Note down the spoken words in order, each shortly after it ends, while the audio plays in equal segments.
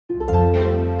Hi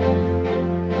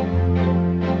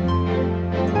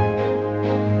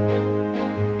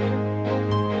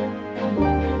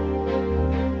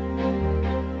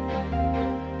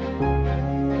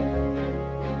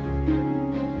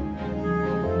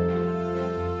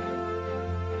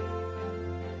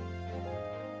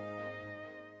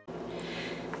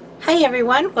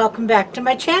everyone, welcome back to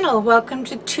my channel. Welcome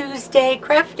to Tuesday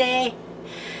Craft Day.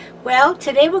 Well,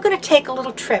 today we're going to take a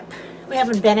little trip. We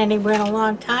haven't been anywhere in a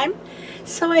long time,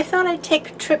 so I thought I'd take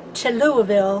a trip to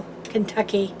Louisville,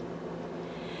 Kentucky.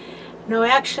 No,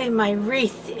 actually my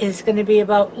wreath is going to be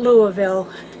about Louisville,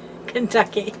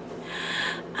 Kentucky.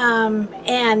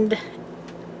 And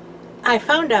I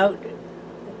found out,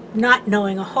 not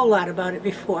knowing a whole lot about it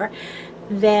before,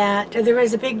 that there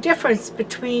is a big difference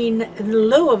between the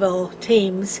Louisville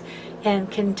teams and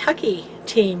Kentucky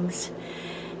teams.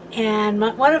 And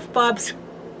one of Bob's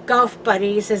golf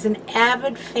buddies is an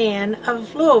avid fan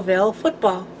of Louisville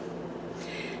football.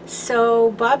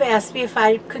 So Bob asked me if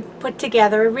I could put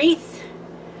together a wreath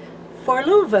for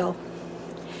Louisville.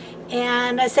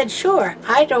 And I said, sure,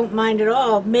 I don't mind at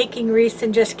all making wreaths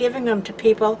and just giving them to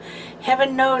people.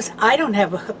 Heaven knows I don't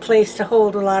have a place to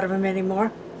hold a lot of them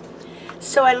anymore.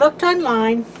 So I looked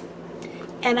online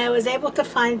and I was able to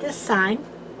find this sign,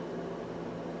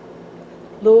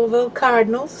 Louisville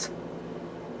Cardinals.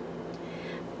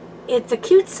 It's a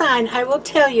cute sign, I will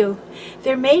tell you.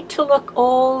 They're made to look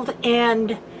old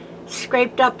and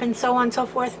scraped up and so on and so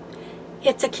forth.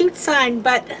 It's a cute sign,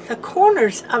 but the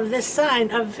corners of this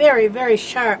sign are very, very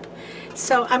sharp.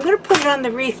 So I'm going to put it on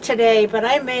the wreath today, but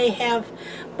I may have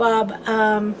Bob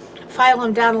file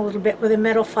them down a little bit with a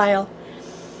metal file.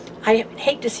 I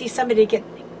hate to see somebody get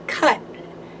cut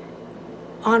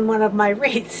on one of my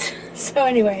wreaths. So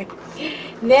anyway,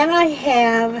 then I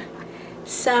have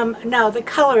the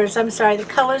colors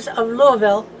of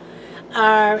Louisville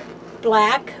are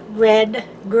black, red,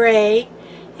 gray,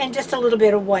 and just a little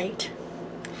bit of white.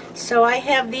 So I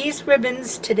have these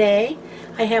ribbons today.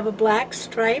 I have a black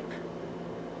stripe.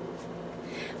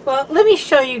 Well, let me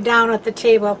show you down at the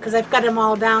table because I've got them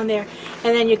all down there,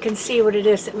 and then you can see what it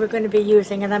is that we're going to be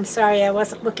using. And I'm sorry I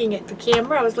wasn't looking at the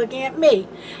camera, I was looking at me,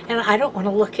 and I don't want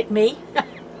to look at me.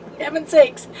 Heaven's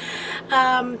sakes.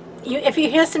 If you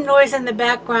hear some noise in the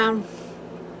background,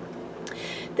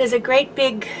 there's a great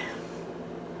big,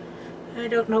 I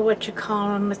don't know what you call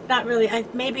them, it's not really,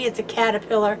 maybe it's a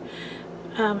caterpillar,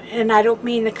 and I don't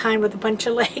mean the kind with a bunch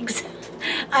of legs.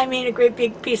 I mean a great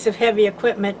big piece of heavy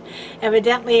equipment.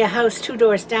 Evidently a house 2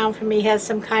 doors down from me has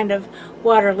some kind of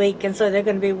water leak, and so they're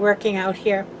going to be working out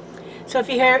here. So if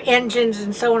you hear engines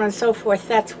and so on and so forth,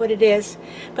 that's what it is.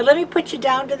 But let me put you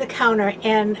down to the counter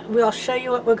and we'll show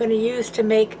you what we're going to use to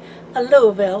make a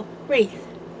Louisville wreath.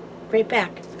 Right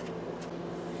back.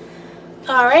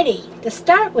 Alrighty, to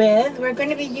start with, we're going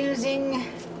to be using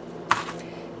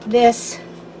this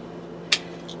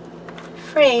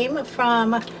frame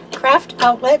from Craft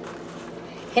Outlet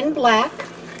in black.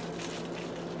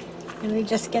 Let me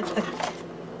just get the...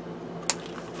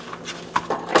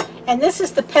 And this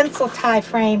is the pencil tie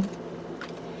frame,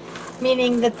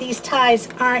 meaning that these ties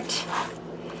aren't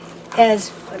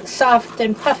as soft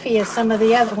and puffy as some of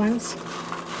the other ones.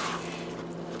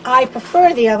 I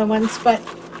prefer the other ones, but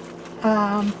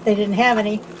they didn't have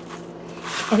any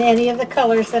in any of the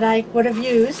colors that I would have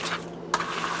used.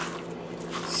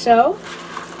 So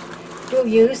we'll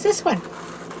use this one.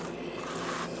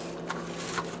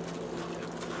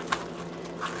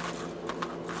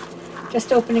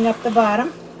 Just opening up the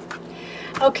bottom.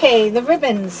 Okay, the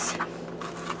ribbons.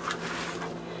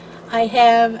 I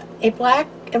have a black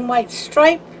and white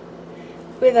stripe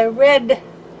with a red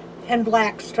and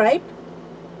black stripe.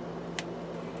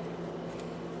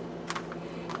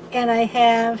 And I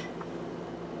have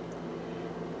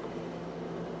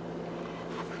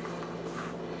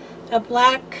a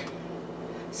black,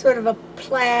 sort of a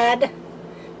plaid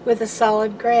with a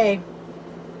solid gray.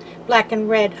 Black and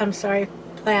red, I'm sorry,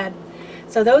 plaid.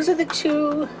 So those are the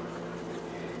two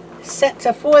sets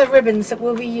of 4 ribbons that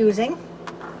we'll be using.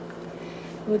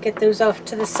 We'll get those off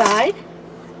to the side.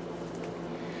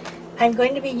 I'm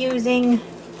going to be using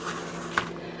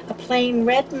a plain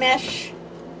red mesh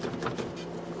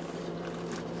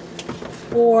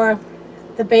for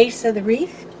the base of the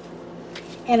wreath,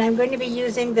 and I'm going to be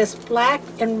using this black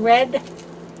and red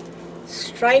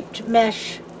striped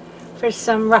mesh for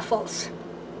some ruffles.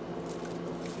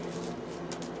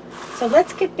 So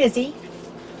let's get busy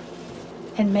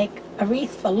and make a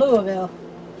wreath for Louisville.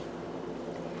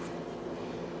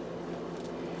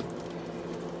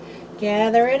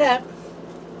 Gather it up.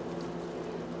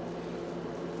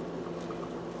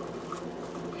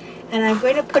 And I'm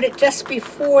going to put it just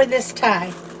before this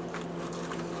tie.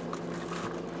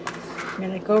 I'm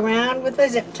going to go around with the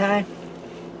zip tie.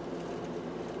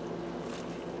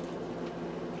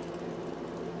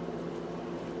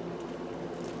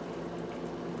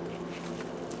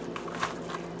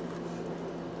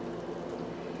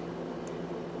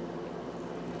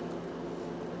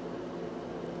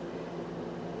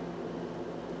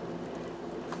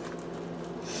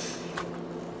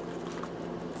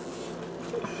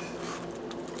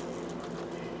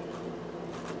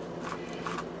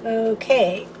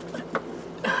 Okay.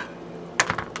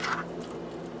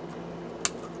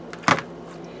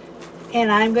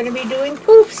 And I'm going to be doing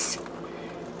poofs,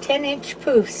 10-inch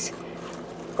poofs.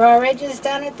 Raw edges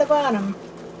down at the bottom.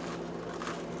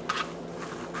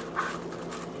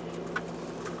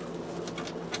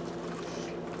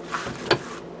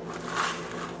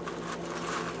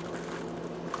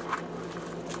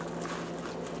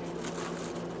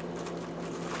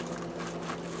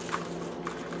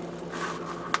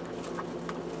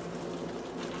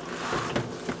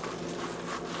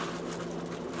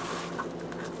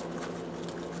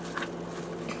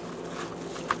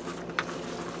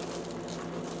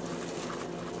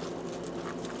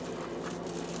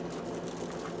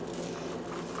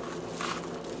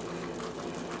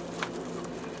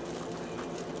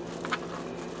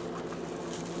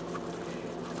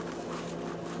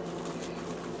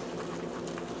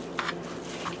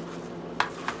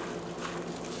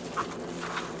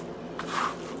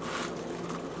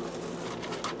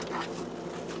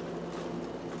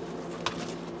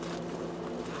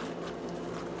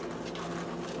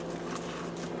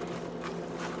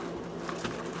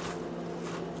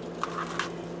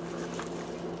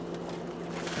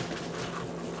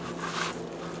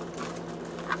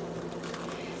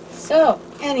 So,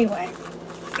 anyway,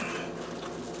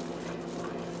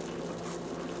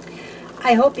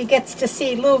 I hope he gets to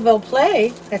see Louisville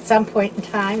play at some point in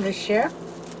time this year.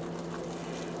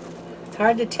 It's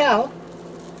hard to tell.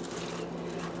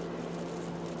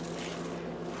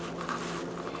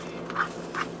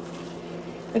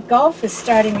 The golf is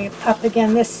starting up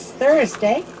again this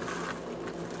Thursday,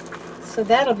 so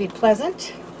that'll be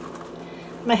pleasant.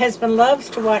 My husband loves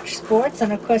to watch sports,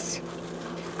 and of course,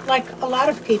 like a lot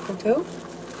of people do.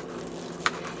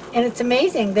 And it's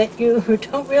amazing that you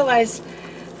don't realize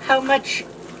how much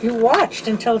you watched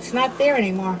until it's not there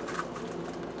anymore.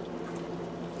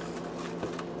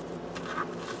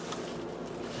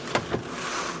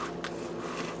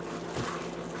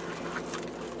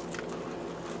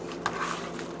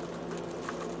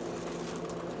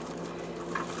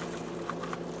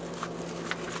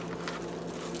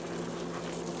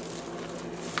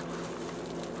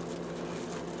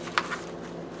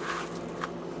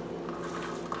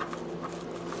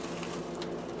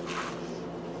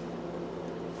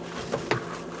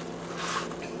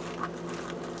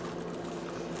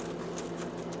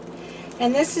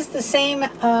 And this is the same,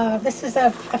 this is a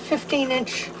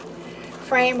 15-inch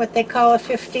frame, what they call a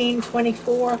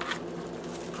 15-24.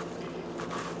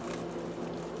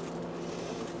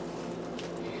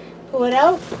 Pull it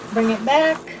out, bring it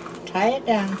back, tie it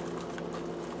down.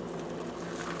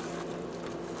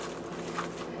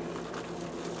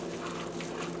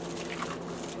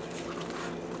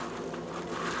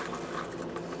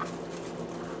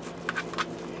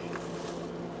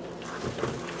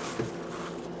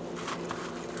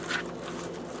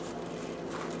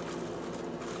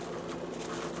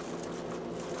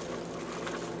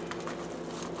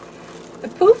 The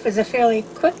poof is a fairly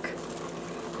quick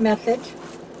method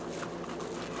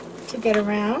to get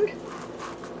around.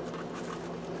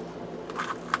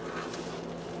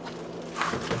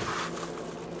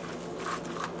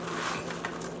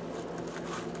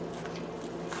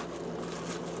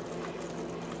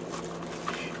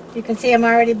 You can see I'm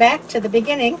already back to the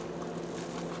beginning.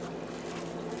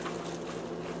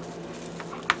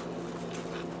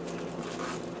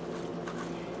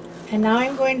 And now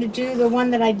I'm going to do the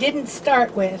one that I didn't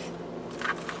start with.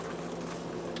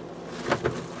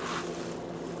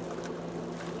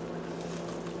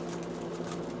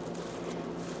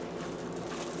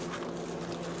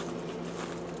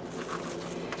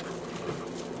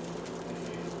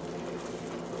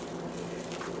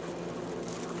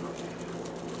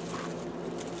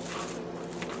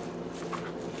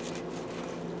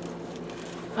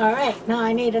 All right, now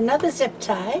I need another zip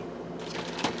tie.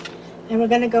 And we're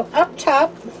going to go up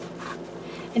top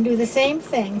and do the same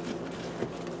thing.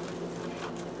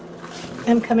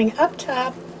 I'm coming up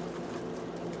top.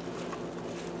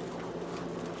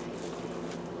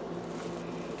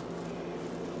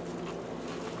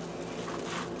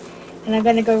 And I'm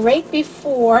going to go right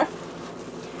before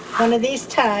one of these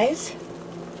ties,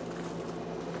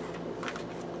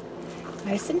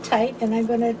 nice and tight, and I'm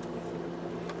going to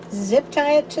zip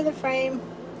tie it to the frame.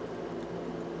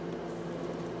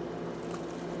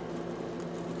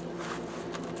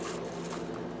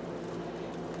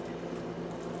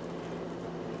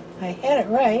 I had it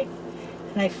right,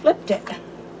 and I flipped it.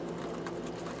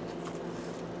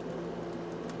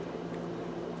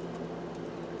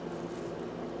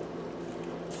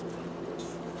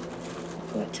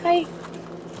 Pull it tight,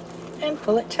 and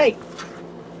pull it tight.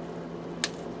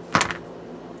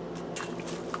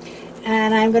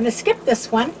 And I'm going to skip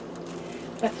this one,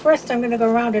 but first I'm going to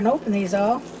go around and open these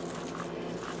all,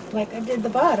 like I did the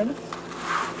bottom.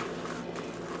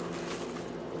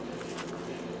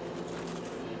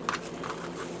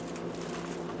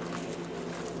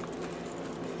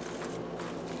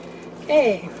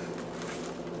 Okay.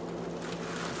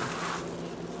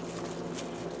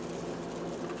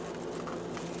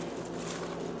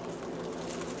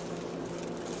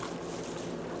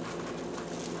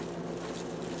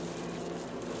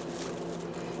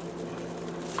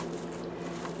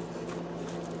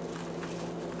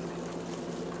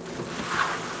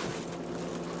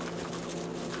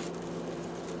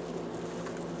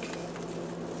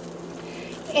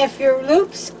 If your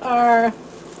loops are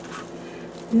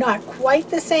not quite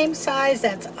the same size,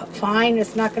 that's fine.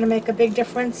 It's not going to make a big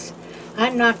difference.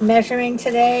 I'm not measuring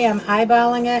today. I'm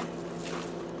eyeballing it.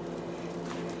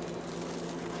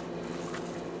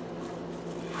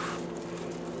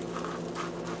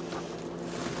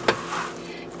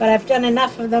 But I've done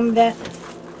enough of them that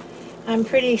I'm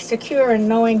pretty secure in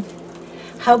knowing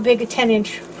how big a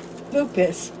 10-inch loop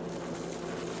is.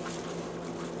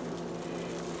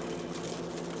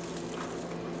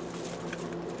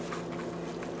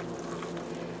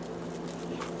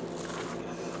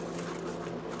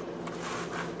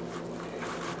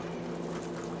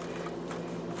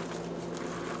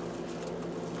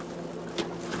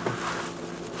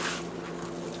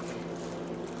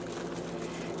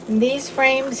 And these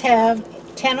frames have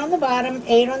 10 on the bottom,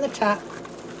 8 on the top.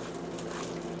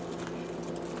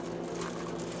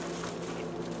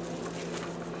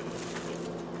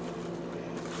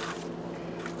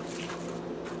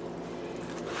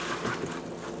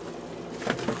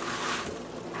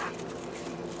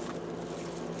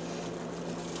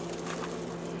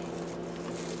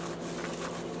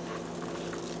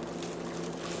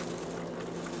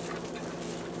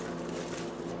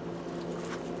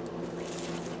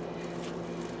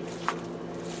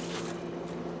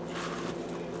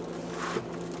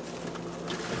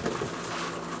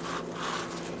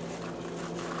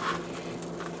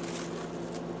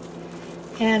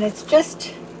 And it's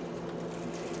just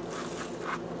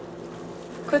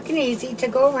quick and easy to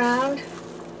go around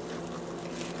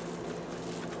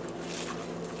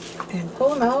and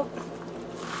pull them out.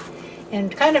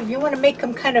 And kind of, you want to make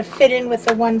them kind of fit in with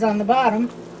the ones on the bottom.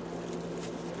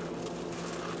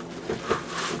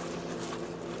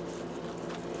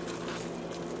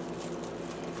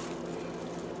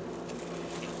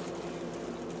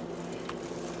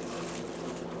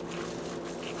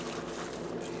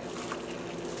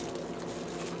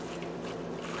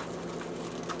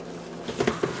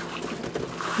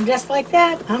 And just like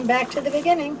that, I'm back to the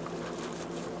beginning.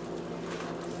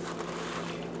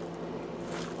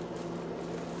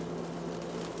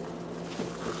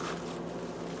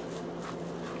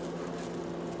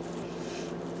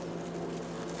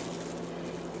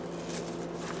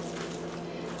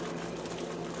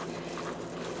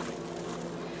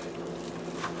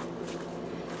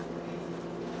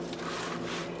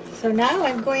 So now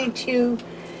I'm going to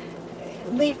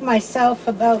leave myself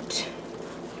about,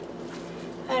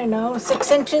 I don't know,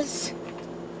 6 inches.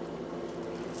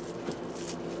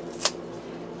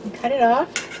 And cut it off.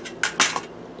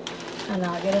 And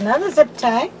I'll get another zip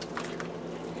tie.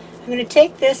 I'm going to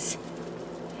take this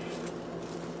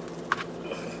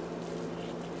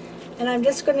and I'm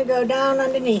just going to go down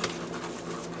underneath.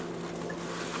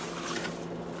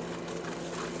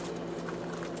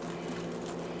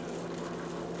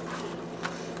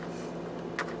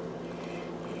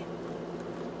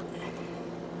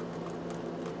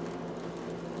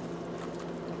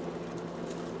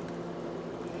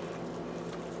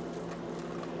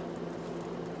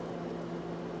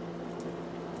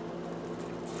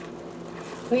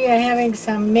 We are having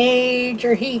some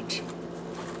major heat.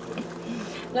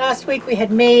 Last week we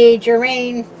had major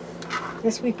rain.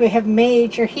 This week we have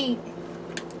major heat.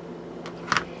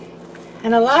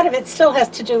 And a lot of it still has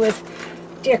to do with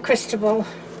dear Cristobal.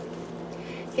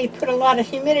 He put a lot of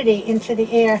humidity into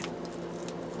the air.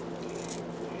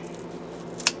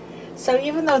 So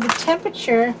even though the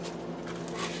temperature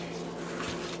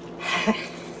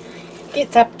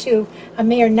gets up to a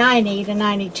mere 90 to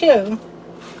 92.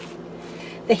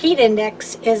 The heat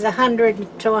index is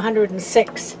 100 to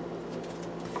 106.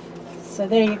 So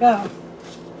there you go.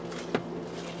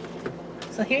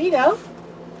 So here you go.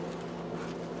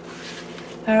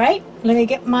 All right, let me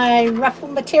get my ruffle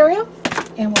material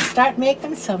and we'll start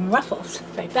making some ruffles.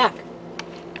 Right back.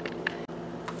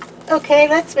 Okay,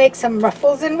 let's make some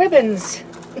ruffles and ribbons.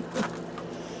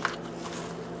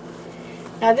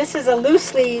 Now this is a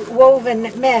loosely woven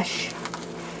mesh,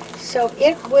 so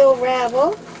it will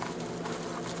ravel,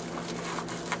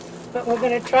 but we're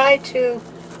going to try to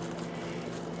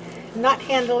not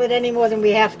handle it any more than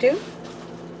we have to.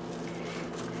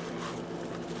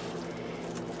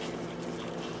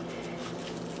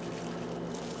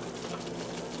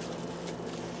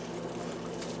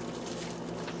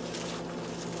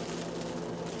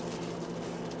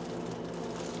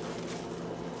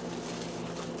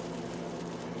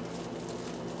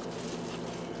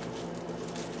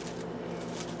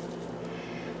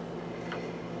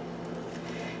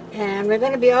 And we're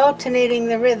going to be alternating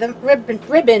the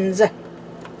ribbons.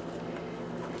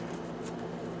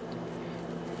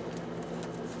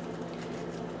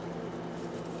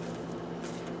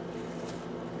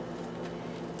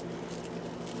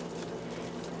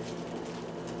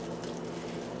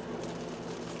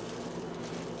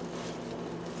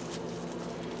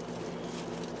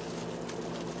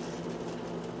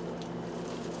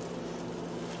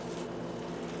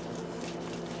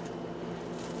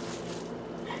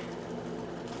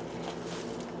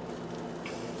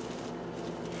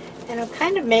 And I'm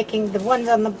kind of making the ones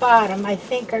on the bottom, I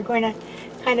think, are going to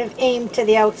kind of aim to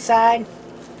the outside.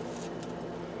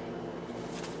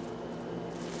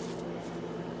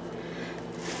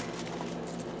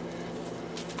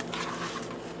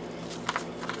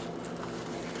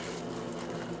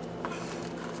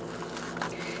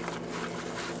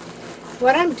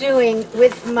 What I'm doing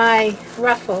with my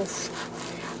ruffles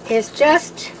is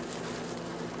just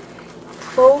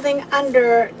folding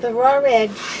under the raw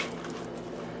edge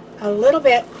a little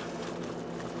bit,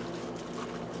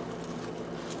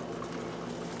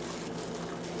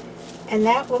 and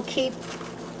that will keep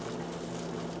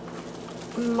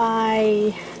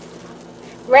my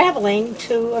raveling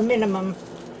to a minimum,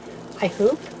 I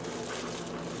hope.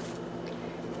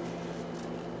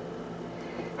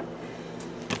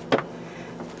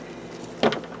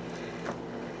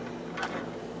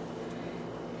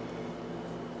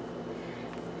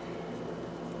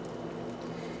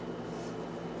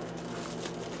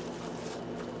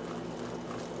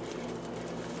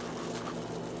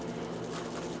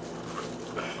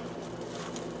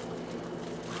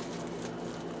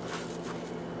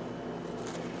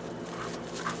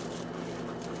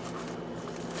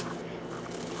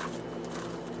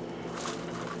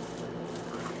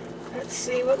 Let's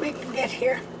see what we can get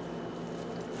here.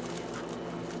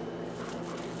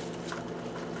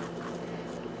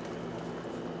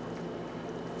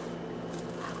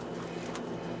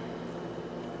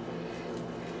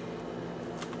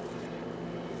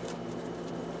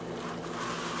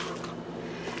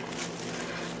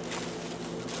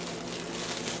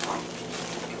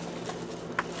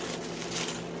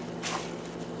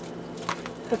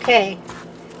 Okay,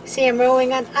 see I'm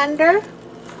rolling on under,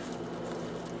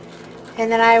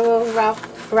 and then I will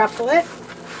ruffle it.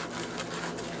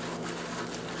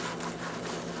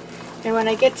 And when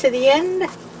I get to the end,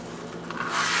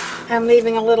 I'm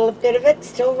leaving a little bit of it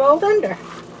still rolled under.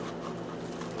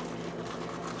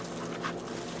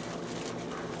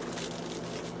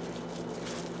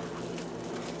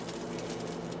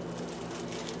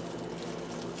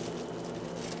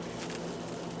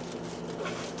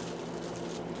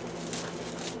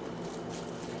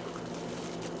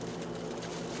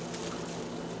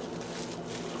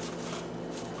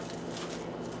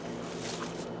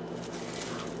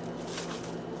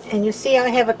 And you see I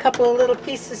have a couple of little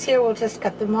pieces here, we'll just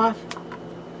cut them off.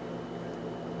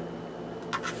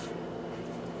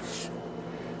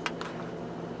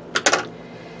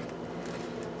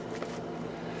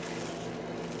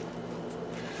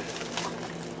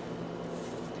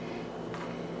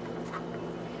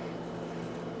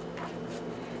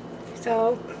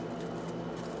 So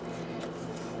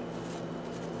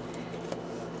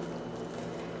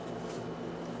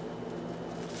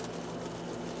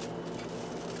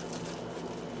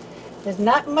there's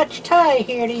not much tie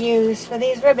here to use for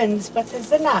these ribbons, but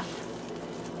there's enough.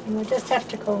 And we'll just have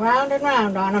to go round and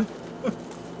round on them.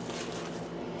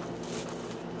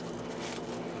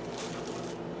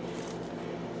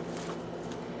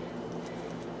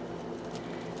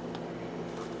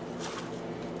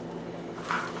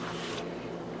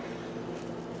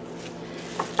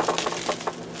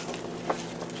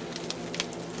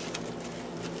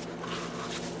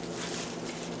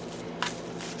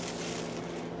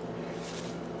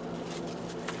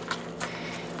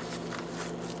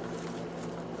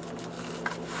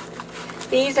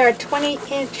 These are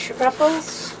 20-inch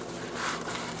ruffles.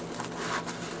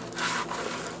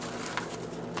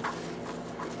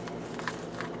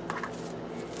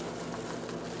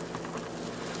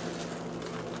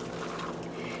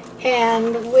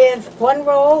 And with one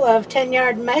roll of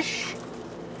 10-yard mesh,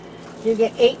 you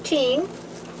get 18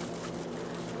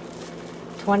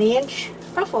 20-inch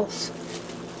ruffles.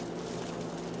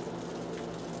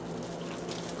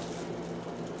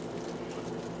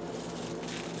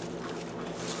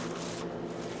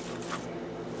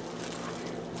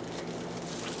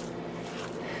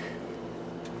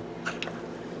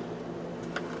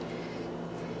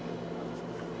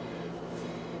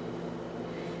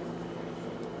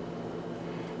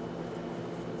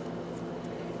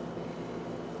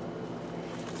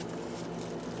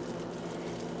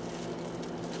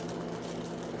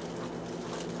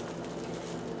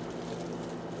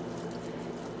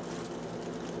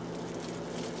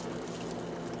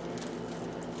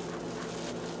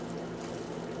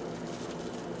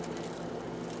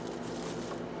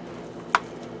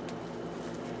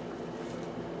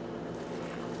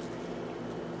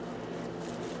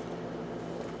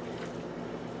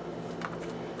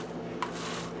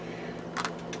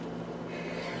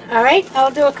 All right,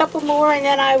 I'll do a couple more and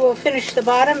then I will finish the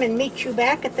bottom and meet you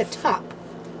back at the top.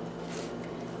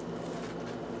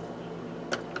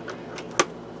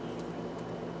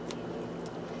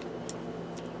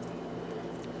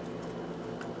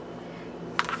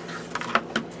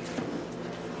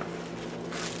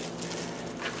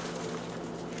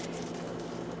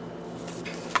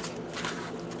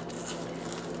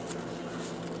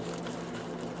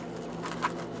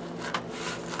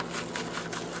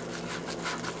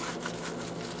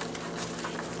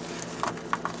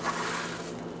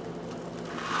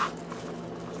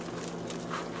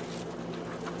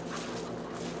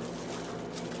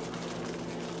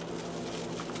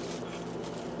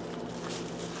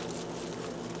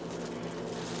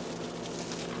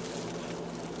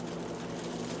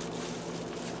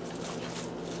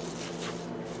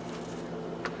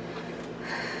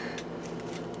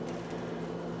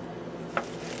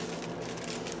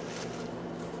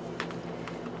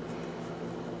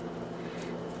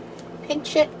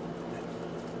 Pinch it,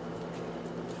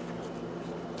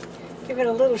 give it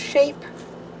a little shape,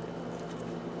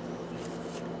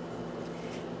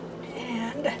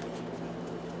 and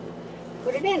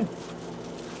put it in.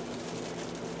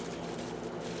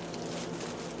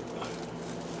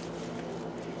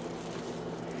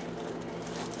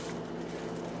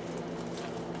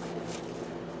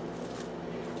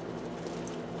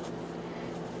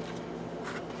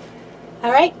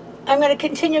 All right. I'm going to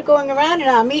continue going around and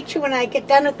I'll meet you when I get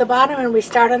done at the bottom and we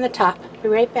start on the top. Be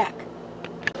right back.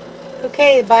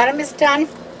 Okay, the bottom is done.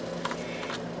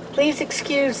 Please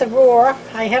excuse the roar.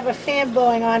 I have a fan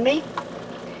blowing on me.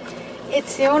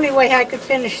 It's the only way I could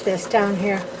finish this down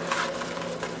here.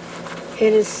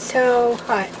 It is so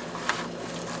hot.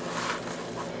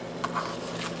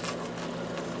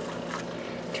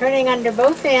 Turning under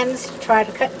both ends to try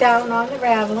to cut down on the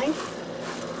raveling.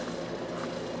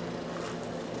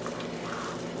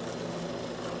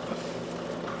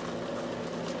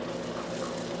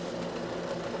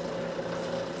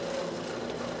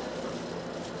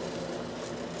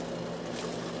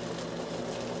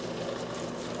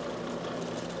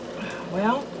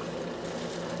 Well,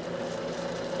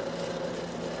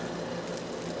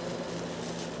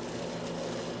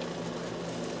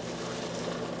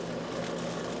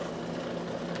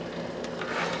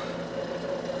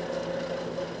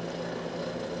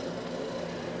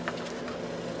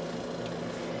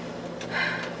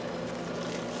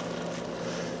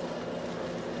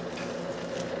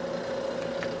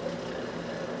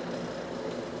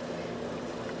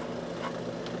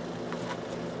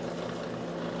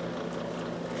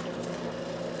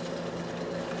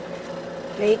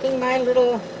 making my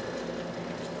little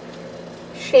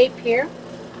shape here.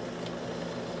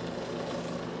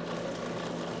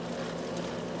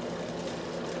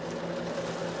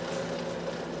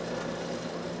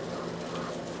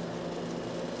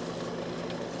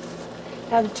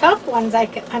 Now the top ones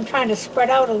I'm trying to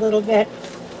spread out a little bit.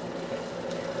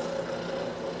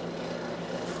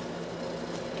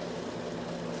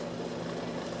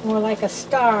 More like a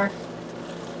star.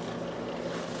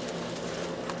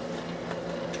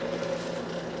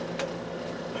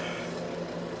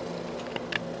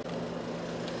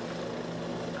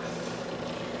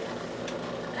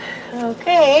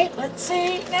 Okay, let's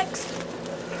see next.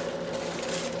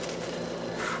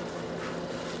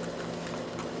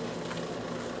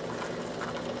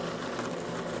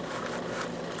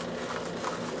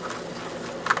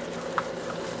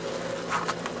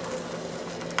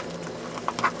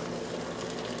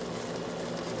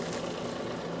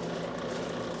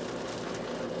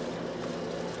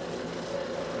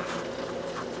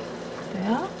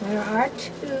 Well, there are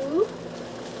two.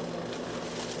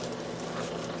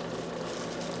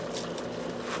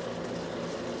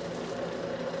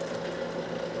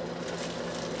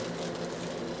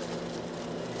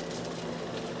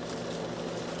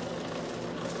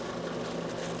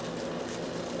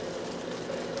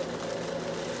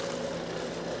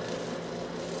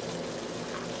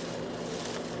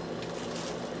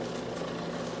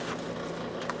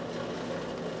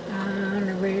 On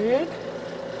the red.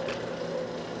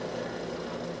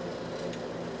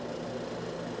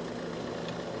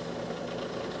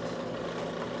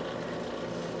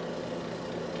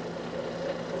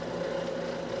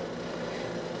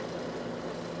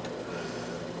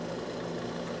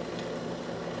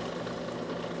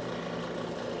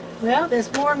 Well,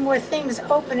 there's more and more things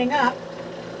opening up.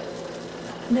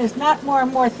 And there's not more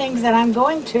and more things that I'm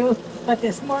going to, but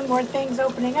there's more and more things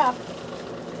opening up.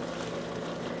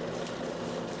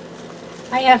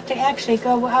 I have to actually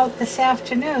go out this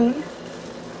afternoon,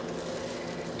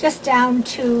 just down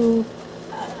to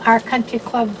our country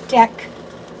club deck,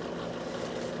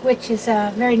 which is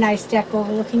a very nice deck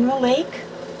overlooking the lake.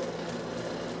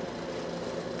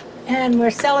 And we're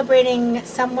celebrating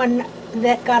someone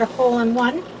that got a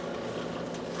hole-in-one.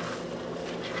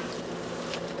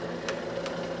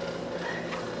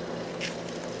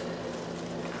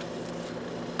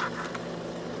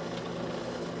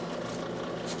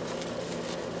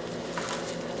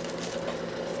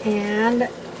 And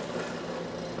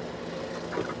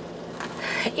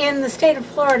in the state of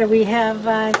Florida, we have,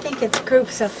 I think it's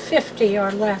groups of 50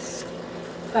 or less,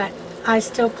 but I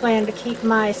still plan to keep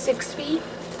my 6 feet.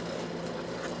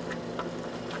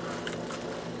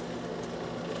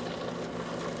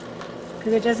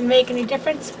 Because it doesn't make any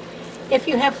difference if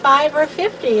you have 5 or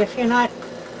 50 if you're not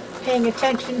paying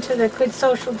attention to the good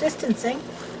social distancing.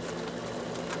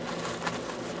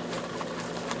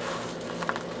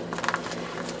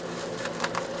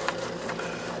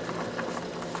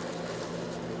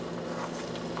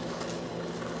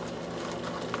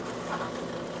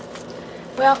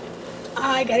 Well,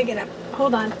 I gotta get up.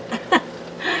 Hold on.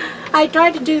 I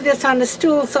tried to do this on the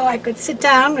stool so I could sit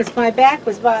down because my back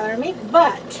was bothering me,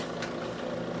 but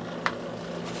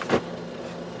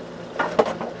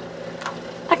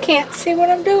I can't see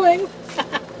what I'm doing.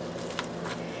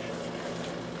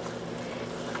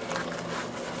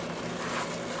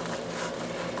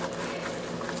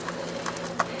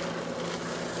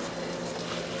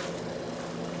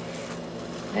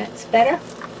 That's better.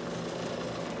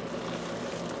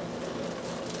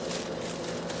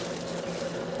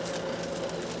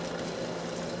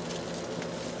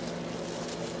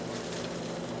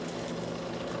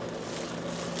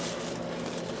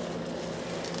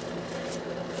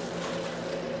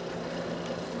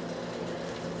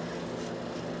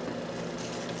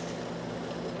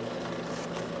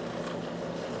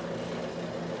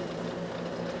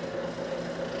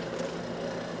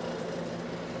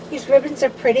 These ribbons are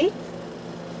pretty.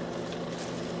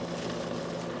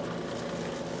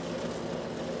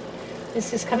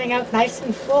 This is coming out nice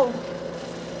and full.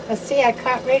 Let's see, I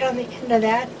caught right on the end of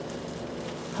that.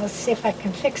 I'll see if I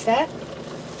can fix that.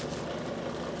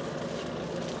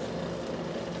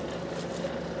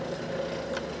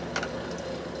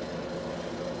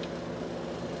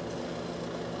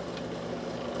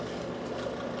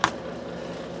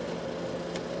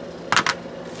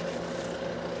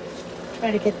 Try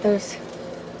to get those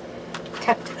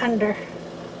tucked under.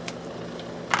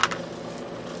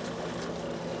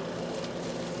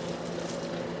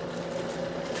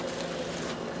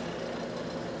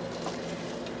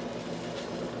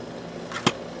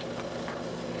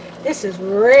 This is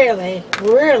really,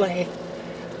 really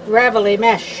ravelly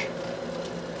mesh.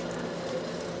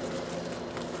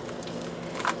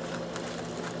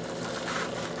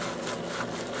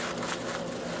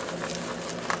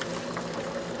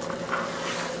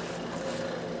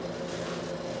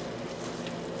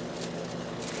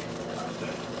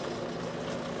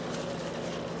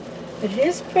 But it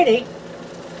is pretty.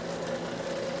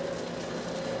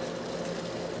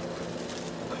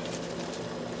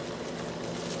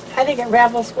 I think it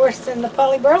ravels worse than the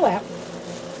poly burlap.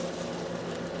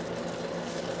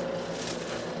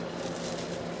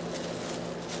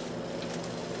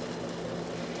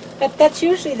 But that's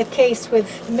usually the case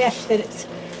with mesh, that it's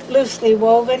loosely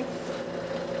woven.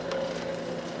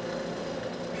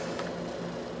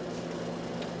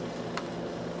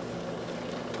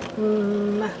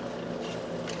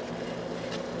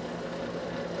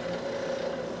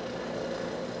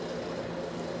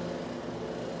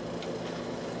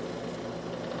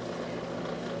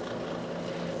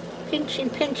 Pinching,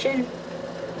 pinching.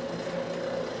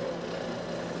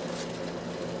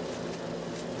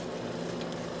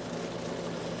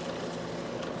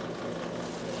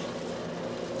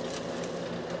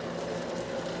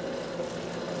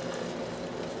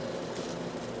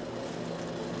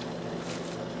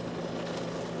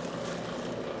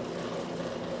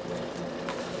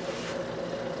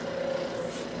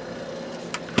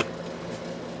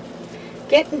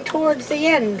 getting towards the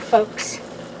end, folks.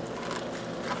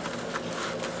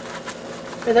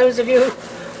 For those of you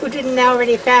who didn't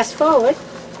already fast forward.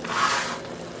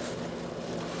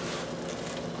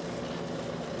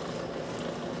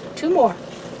 Two more.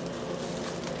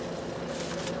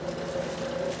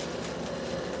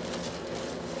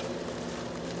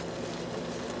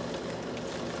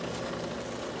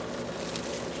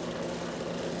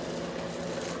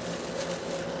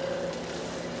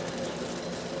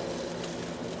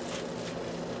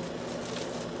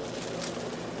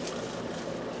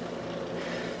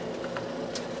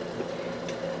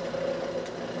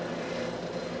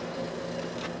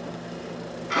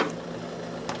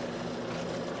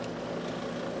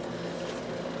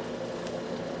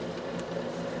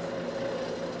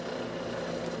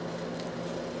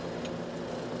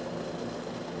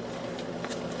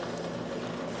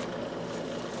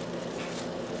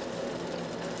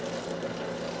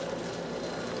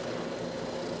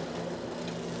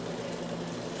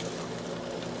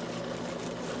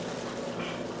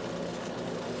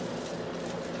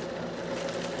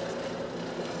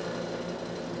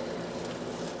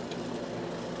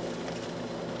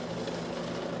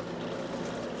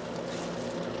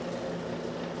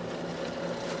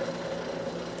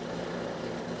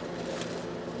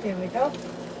 There we go.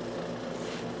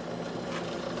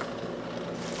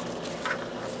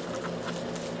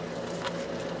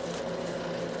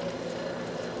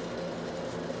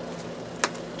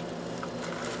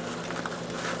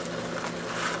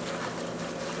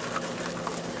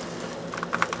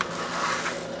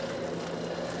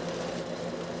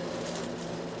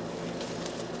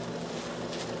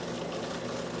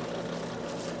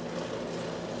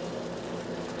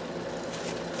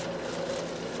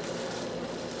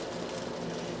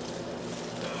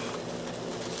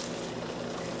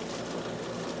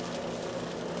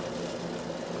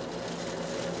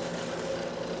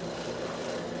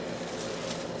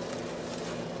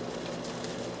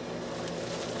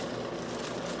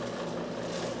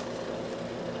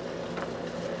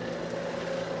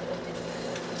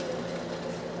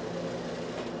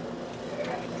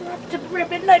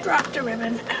 I dropped a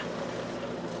ribbon.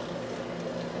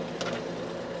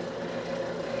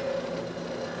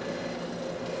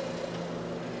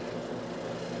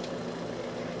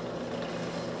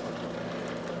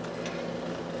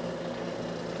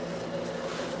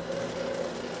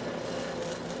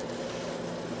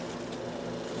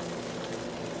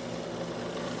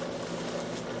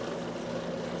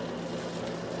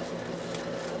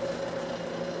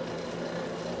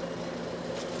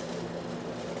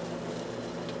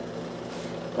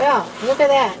 Well, look at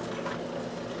that.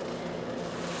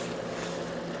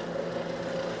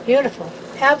 Beautiful.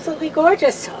 Absolutely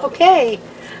gorgeous. Okay,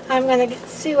 I'm going to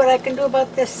see what I can do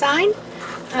about this sign.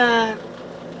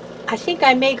 I think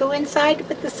I may go inside to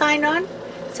put the sign on,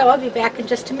 so I'll be back in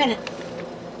just a minute.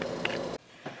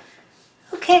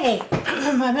 Okay,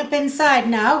 I'm up inside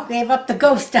now. Gave up the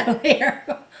ghost down there.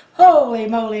 Holy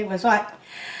moly, it was hot.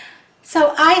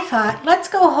 So I thought, let's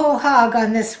go whole hog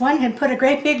on this one and put a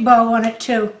great big bow on it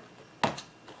too.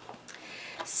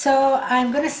 So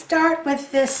I'm going to start with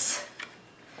this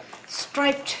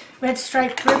red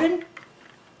striped ribbon.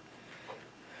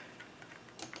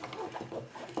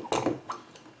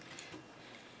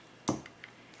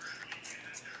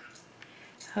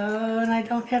 Oh, and I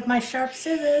don't have my sharp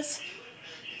scissors.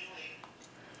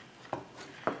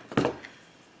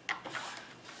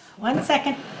 One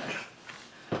second.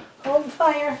 Hold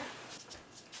fire.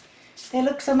 They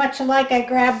look so much alike I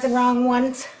grabbed the wrong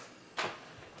ones.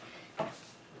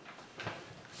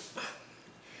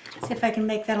 See if I can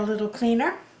make that a little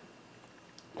cleaner.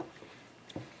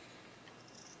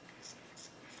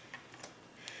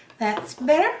 That's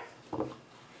better.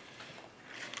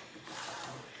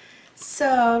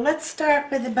 So let's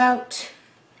start with about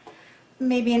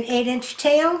maybe an 8-inch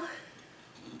tail.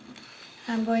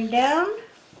 I'm going down.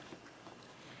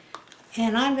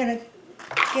 And I'm going to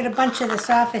get a bunch of this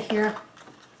off of here.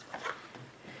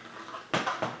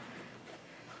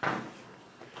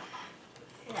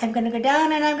 I'm going to go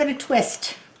down and I'm going to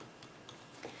twist.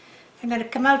 I'm going to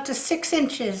come out to 6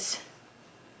 inches.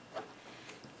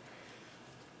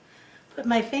 Put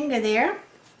my finger there.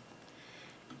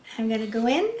 I'm going to go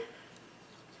in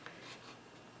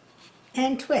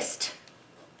and twist.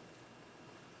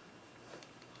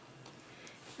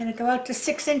 I'm going to go out to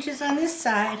 6 inches on this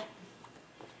side.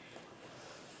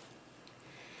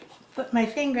 Put my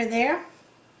finger there,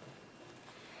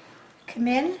 come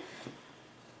in,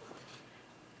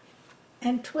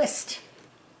 and twist.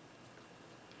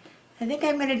 I think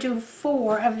I'm going to do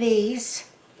 4 of these.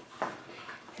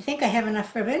 I think I have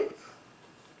enough ribbon.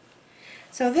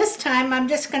 So this time I'm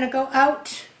just going to go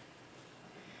out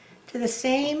to the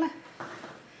same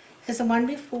as the one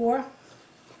before,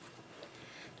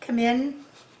 come in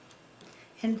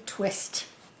and twist.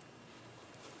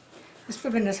 This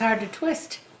ribbon is hard to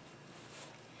twist.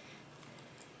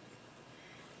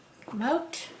 Come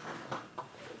out,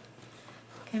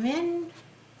 come in,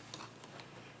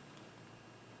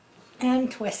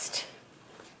 and twist.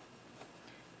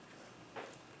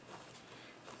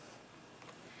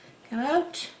 Come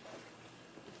out,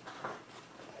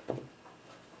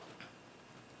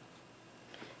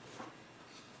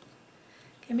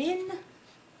 come in,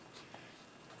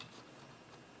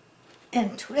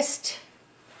 and twist.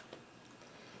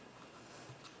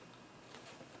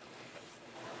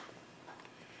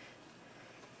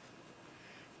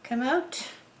 Come out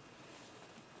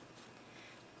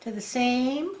to the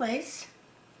same place,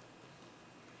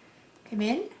 come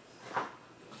in,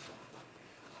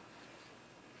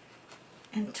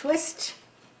 and twist.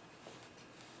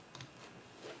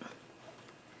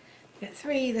 Got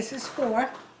 3, this is 4.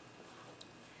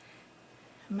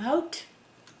 Come out,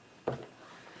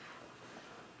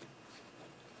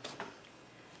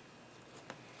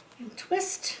 and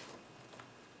twist.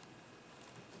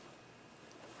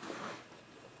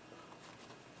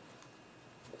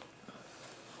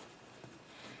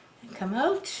 And come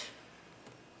out.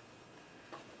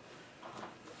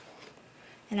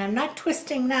 And I'm not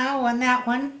twisting now on that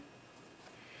one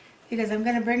because I'm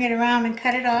going to bring it around and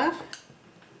cut it off.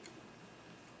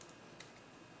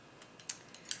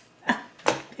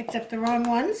 Picked up the wrong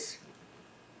ones.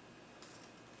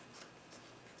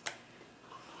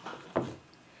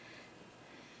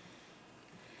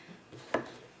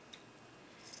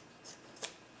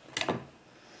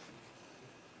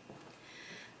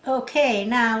 Okay,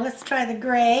 now let's try the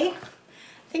gray.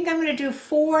 I think I'm going to do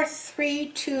 4, 3,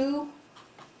 2.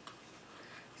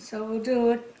 So we'll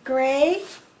do it gray.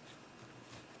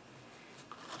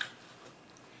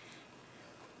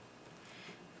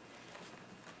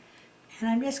 And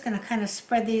I'm just going to kind of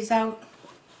spread these out.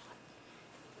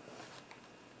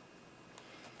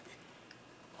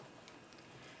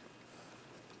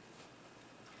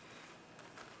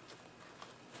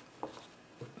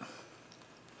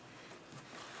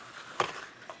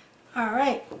 All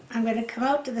right, I'm going to come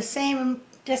out to the same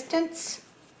distance.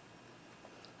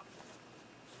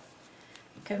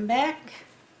 Come back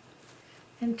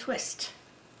and twist.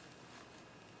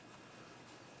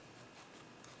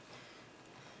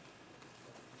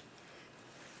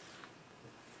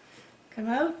 Come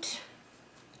out,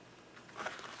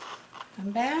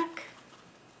 come back,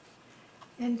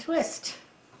 and twist.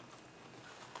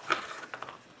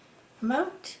 Come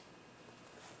out,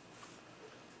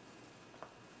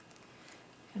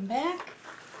 come back,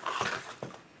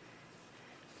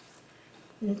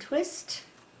 and twist.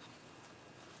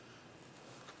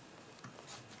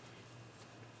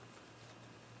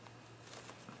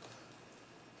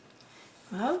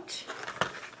 Out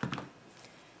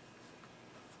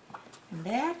and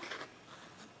back,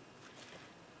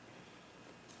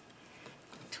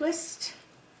 twist,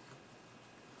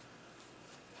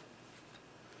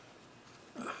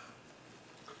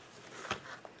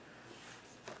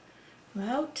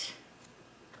 out,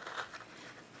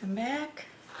 come back,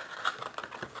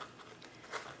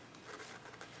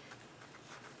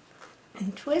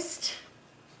 and twist.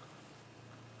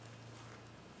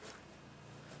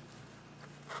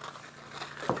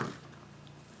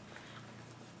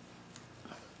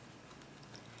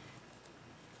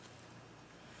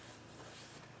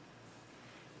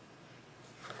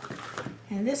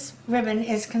 And this ribbon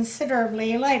is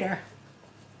considerably lighter.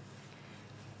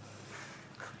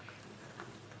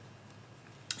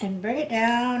 And bring it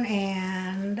down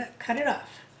and cut it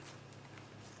off.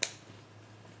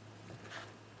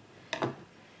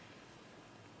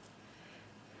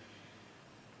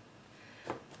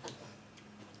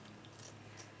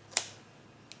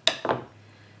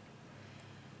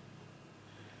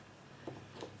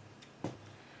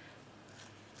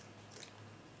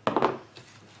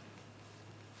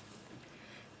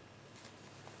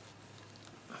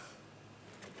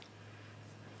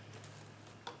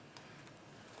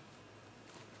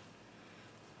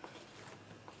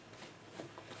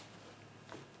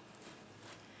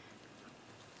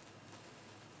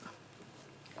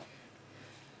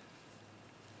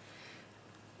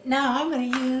 Now I'm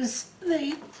going to use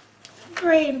the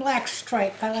gray and black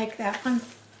stripe. I like that one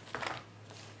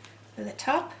for the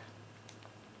top.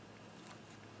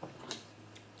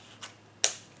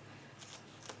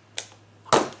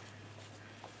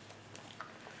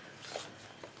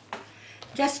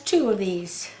 Just 2 of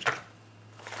these.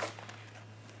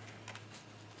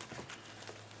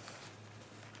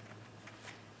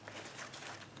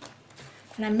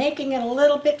 And I'm making it a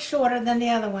little bit shorter than the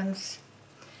other ones.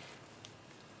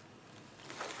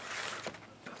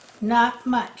 Not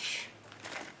much.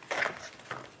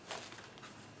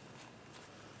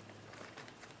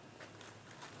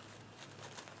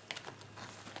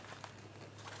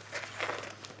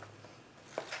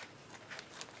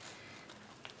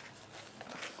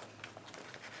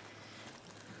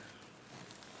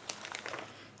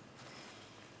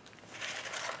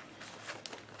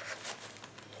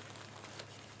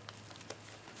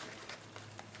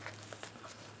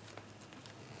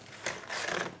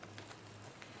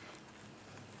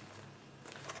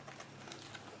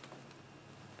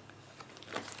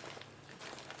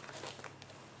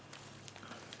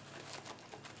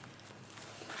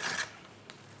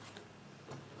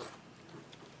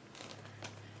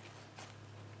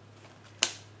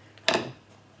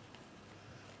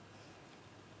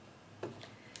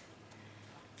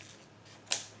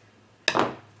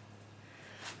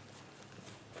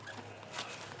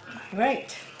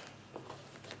 Right.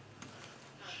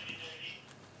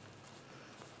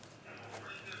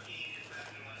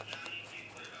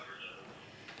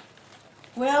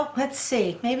 Well, let's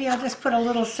see. Maybe I'll just put a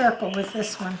little circle with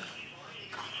this one.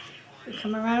 We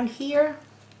come around here.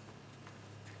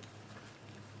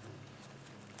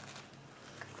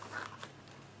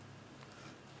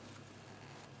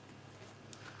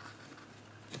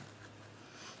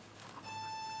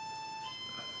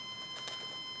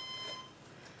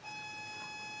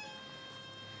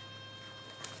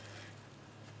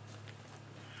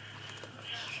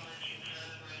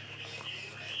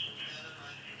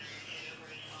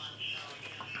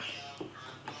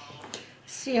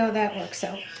 See how that works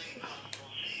out.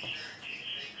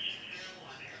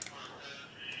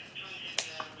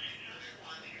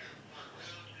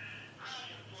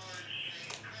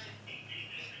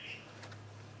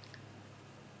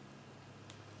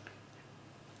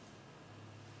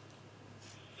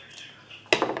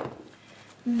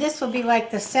 This will be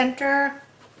like the center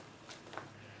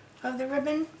of the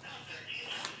ribbon.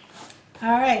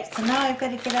 All right, so now I've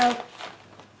got to get out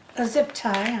a zip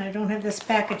tie, and I don't have this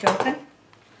package open.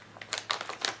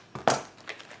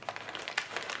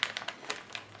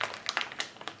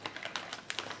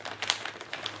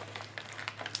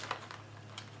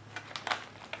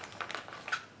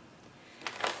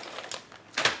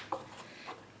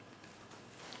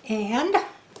 And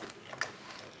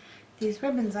these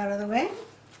ribbons out of the way.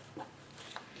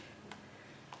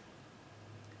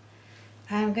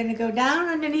 I'm going to go down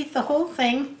underneath the whole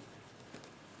thing.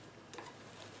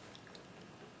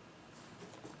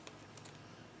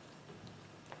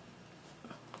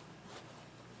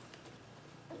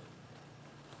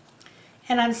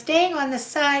 And I'm staying on the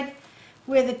side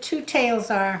where the two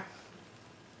tails are.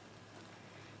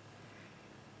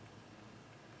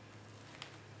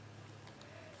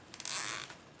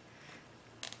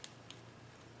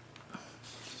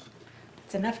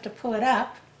 It's enough to pull it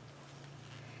up.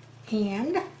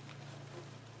 And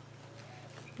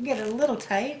get it a little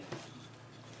tight.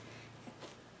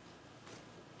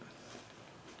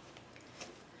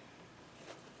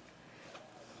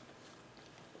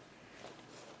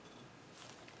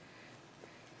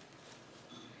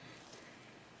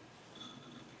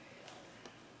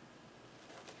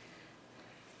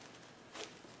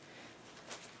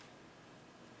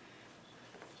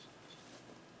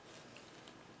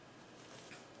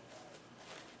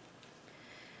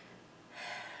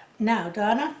 Now,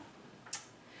 Donna,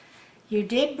 you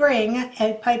did bring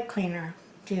a pipe cleaner.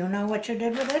 Do you know what you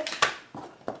did with it?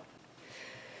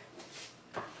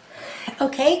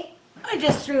 Okay, I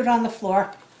just threw it on the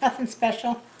floor. Nothing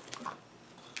special.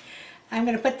 I'm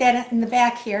going to put that in the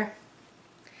back here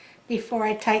before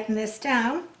I tighten this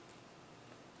down.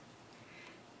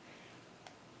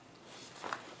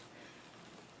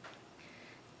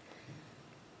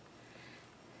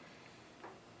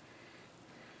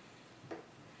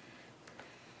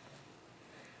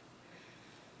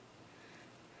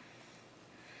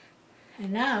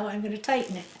 And now I'm going to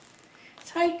tighten it.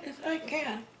 Tight as I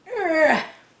can. Urgh.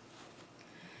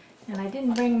 And I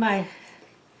didn't bring my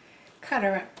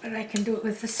cutter up, but I can do it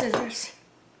with the scissors.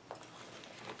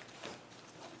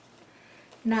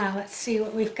 Now let's see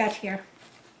what we've got here.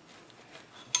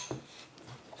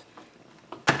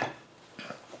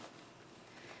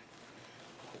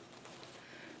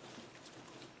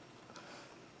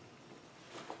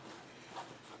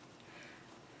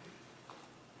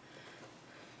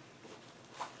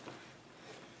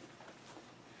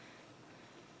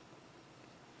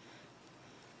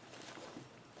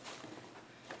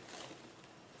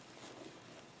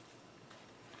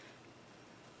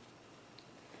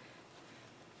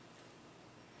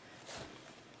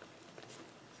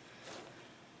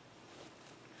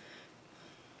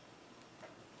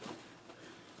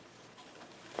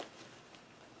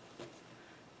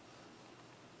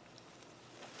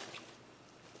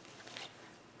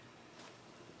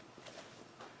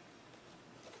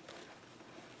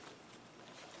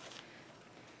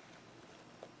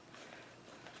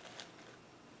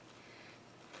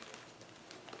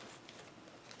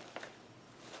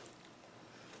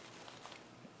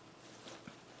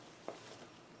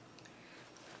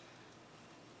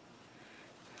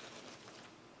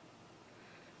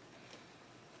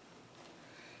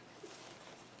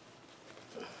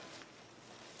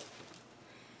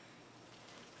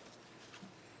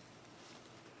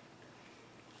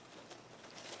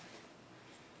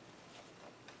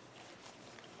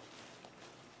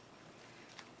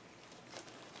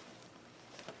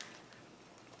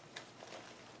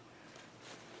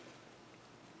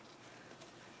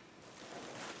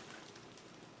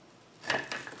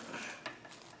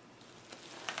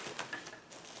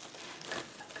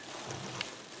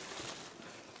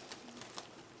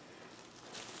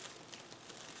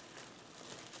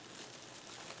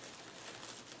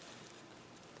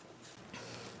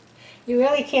 You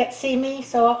really can't see me,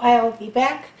 so I'll be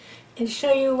back and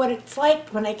show you what it's like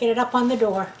when I get it up on the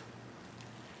door.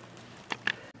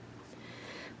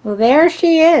 Well, there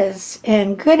she is,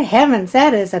 and good heavens,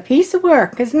 that is a piece of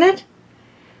work, isn't it?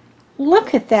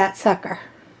 Look at that sucker.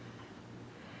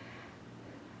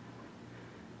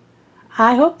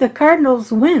 I hope the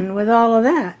Cardinals win with all of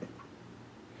that.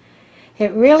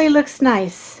 It really looks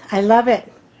nice. I love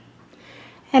it.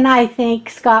 And I think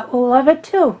Scott will love it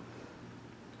too.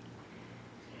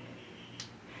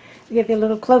 I'll give you a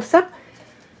little close-up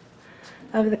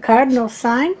of the Cardinals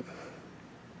sign.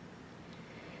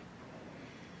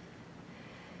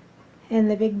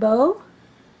 And the big bow.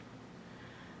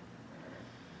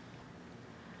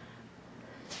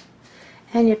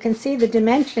 And you can see the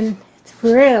dimension. It's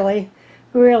really,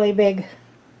 really big.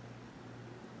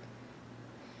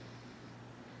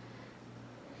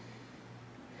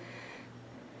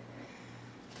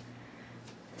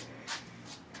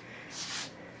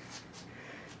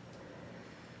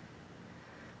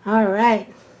 All right.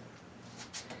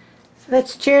 So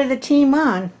let's cheer the team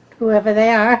on, whoever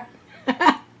they are.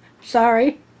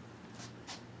 Sorry.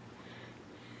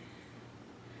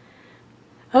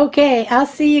 Okay, I'll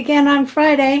see you again on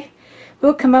Friday.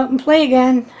 We'll come out and play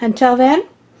again. Until then,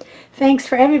 thanks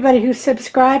for everybody who's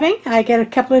subscribing. I get a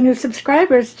couple of new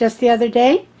subscribers just the other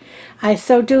day. I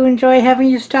so do enjoy having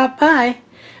you stop by.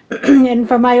 And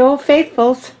for my old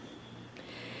faithfuls,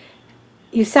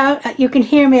 you can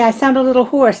hear me. I sound a little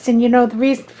hoarse, and you know the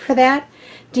reason for that?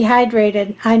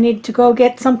 Dehydrated. I need to go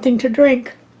get something to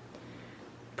drink,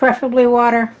 preferably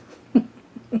water.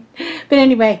 But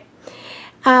anyway,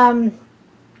 I'm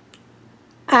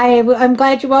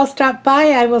glad you all stopped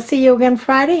by. I will see you again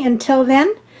Friday. Until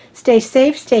then, stay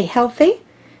safe, stay healthy,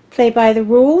 play by the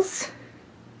rules,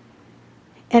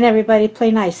 and everybody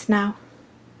play nice now.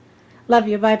 Love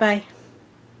you. Bye-bye.